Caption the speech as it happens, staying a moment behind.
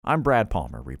I'm Brad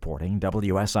Palmer reporting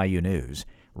WSIU News.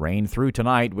 Rain through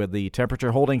tonight with the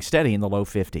temperature holding steady in the low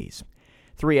 50s.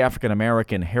 3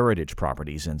 African-American heritage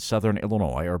properties in southern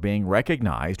Illinois are being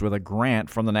recognized with a grant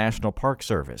from the National Park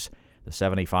Service. The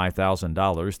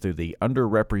 $75,000 through the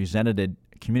Underrepresented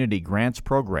Community Grants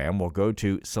Program will go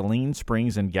to Saline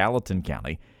Springs in Gallatin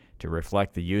County to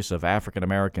reflect the use of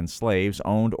African-American slaves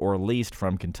owned or leased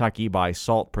from Kentucky by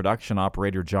salt production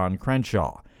operator John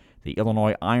Crenshaw. The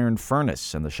Illinois Iron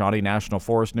Furnace in the Shawnee National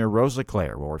Forest near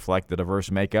Rosiclare will reflect the diverse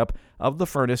makeup of the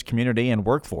furnace community and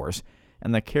workforce,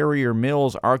 and the Carrier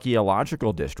Mills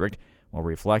Archaeological District will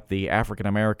reflect the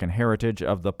African-American heritage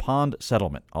of the Pond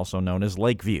Settlement, also known as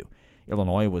Lakeview.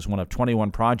 Illinois was one of 21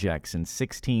 projects in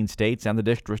 16 states and the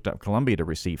District of Columbia to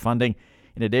receive funding.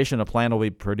 In addition, a plan will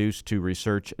be produced to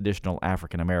research additional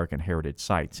African-American heritage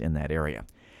sites in that area.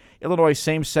 Illinois'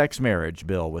 same-sex marriage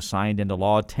bill was signed into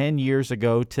law 10 years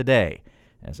ago today.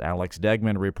 As Alex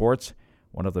Degman reports,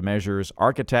 one of the measure's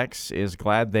architects is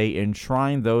glad they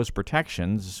enshrined those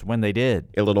protections when they did.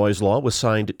 Illinois' law was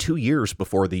signed 2 years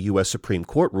before the U.S. Supreme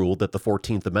Court ruled that the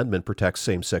 14th Amendment protects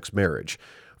same-sex marriage.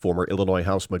 Former Illinois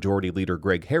House Majority Leader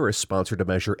Greg Harris sponsored a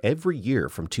measure every year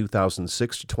from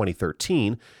 2006 to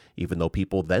 2013, even though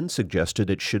people then suggested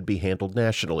it should be handled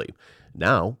nationally.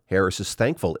 Now, Harris is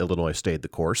thankful Illinois stayed the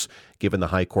course, given the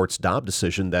High Court's Dobbs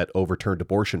decision that overturned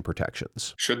abortion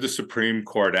protections. Should the Supreme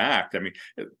Court act,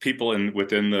 people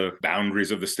within the boundaries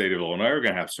of the state of Illinois are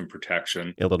going to have some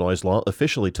protection. Illinois' law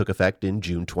officially took effect in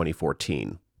June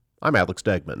 2014. I'm Alex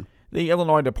Degman. The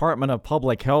Illinois Department of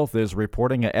Public Health is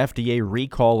reporting a FDA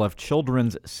recall of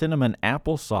children's cinnamon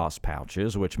applesauce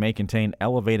pouches, which may contain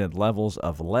elevated levels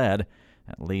of lead.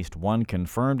 At least one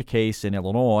confirmed case in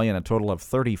Illinois and a total of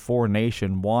 34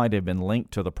 nationwide have been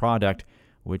linked to the product,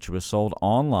 which was sold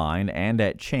online and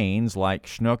at chains like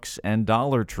Schnucks and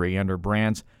Dollar Tree under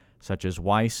brands such as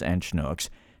Weiss and Schnucks.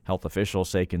 Health officials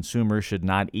say consumers should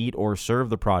not eat or serve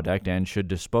the product and should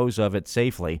dispose of it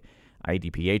safely.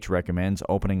 IDPH recommends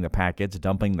opening the packets,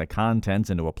 dumping the contents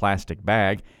into a plastic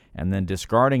bag, and then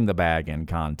discarding the bag and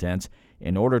contents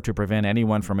in order to prevent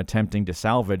anyone from attempting to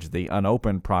salvage the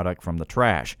unopened product from the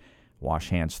trash. Wash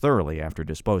hands thoroughly after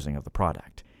disposing of the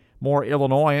product. More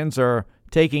Illinoisans are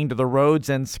taking to the roads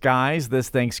and skies this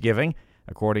Thanksgiving.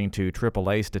 According to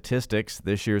AAA statistics,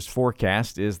 this year's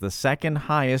forecast is the second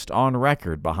highest on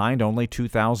record, behind only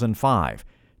 2005.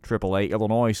 AAA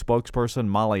Illinois spokesperson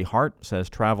Molly Hart says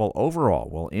travel overall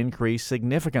will increase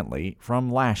significantly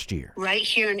from last year. Right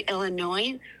here in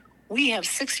Illinois, we have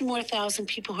 60 more thousand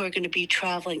people who are going to be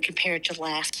traveling compared to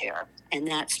last year, and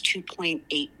that's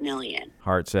 2.8 million.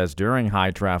 Hart says during high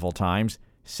travel times,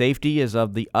 safety is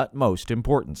of the utmost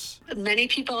importance. Many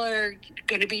people are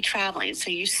going to be traveling, so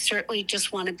you certainly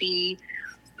just want to be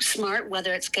smart,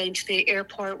 whether it's getting to the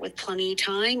airport with plenty of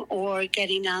time or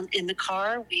getting on in the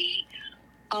car. We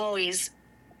always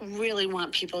really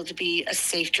want people to be a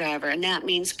safe driver, and that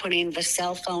means putting the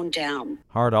cell phone down.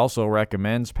 Hart also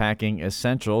recommends packing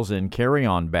essentials in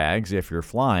carry-on bags if you're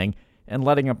flying and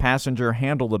letting a passenger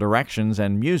handle the directions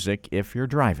and music if you're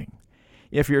driving.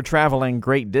 If you're traveling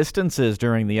great distances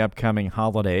during the upcoming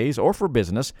holidays or for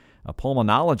business, a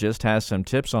pulmonologist has some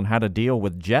tips on how to deal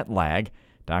with jet lag.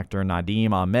 Dr.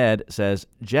 Nadim Ahmed says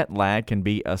jet lag can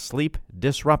be a sleep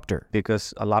disruptor.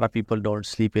 Because a lot of people don't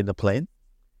sleep in the plane.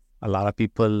 A lot of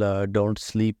people don't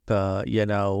sleep,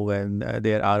 when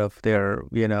they're out of their,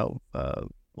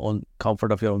 own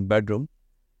comfort of your own bedroom.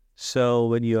 So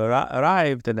when you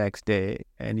arrive the next day,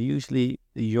 and usually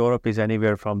Europe is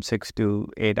anywhere from 6 to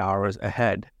 8 hours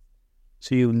ahead,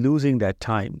 so you're losing that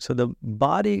time. So the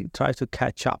body tries to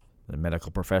catch up. The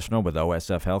medical professional with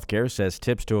OSF Healthcare says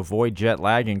tips to avoid jet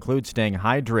lag include staying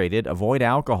hydrated, avoid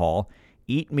alcohol,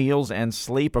 eat meals and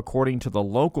sleep according to the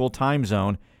local time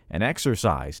zone, and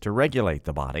exercise to regulate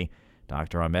the body.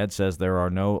 Dr. Ahmed says there are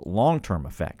no long-term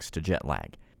effects to jet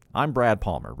lag. I'm Brad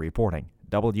Palmer reporting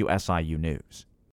WSIU News.